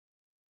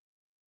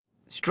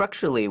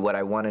Structurally, what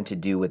I wanted to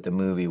do with the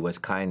movie was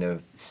kind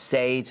of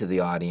say to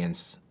the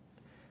audience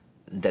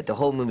that the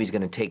whole movie is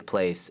going to take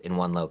place in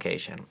one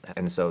location.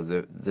 And so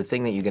the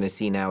thing that you're going to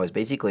see now is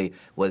basically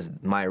was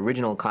my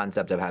original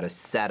concept of how to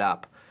set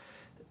up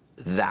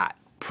that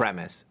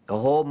premise. The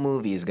whole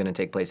movie is going to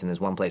take place in this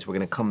one place. We're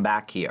going to come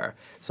back here.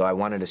 So I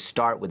wanted to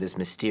start with this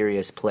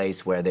mysterious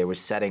place where they were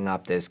setting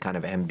up this kind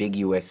of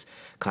ambiguous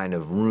kind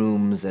of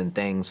rooms and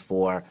things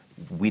for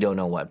we don't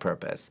know what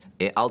purpose.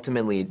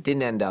 Ultimately, it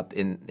didn't end up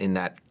in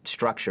that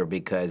structure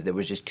because there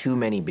was just too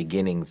many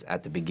beginnings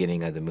at the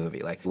beginning of the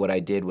movie. Like, what I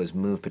did was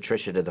move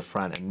Patricia to the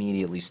front,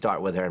 immediately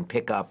start with her, and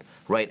pick up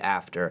right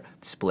after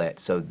Split.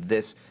 So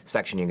this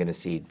section you're going to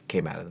see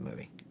came out of the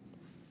movie.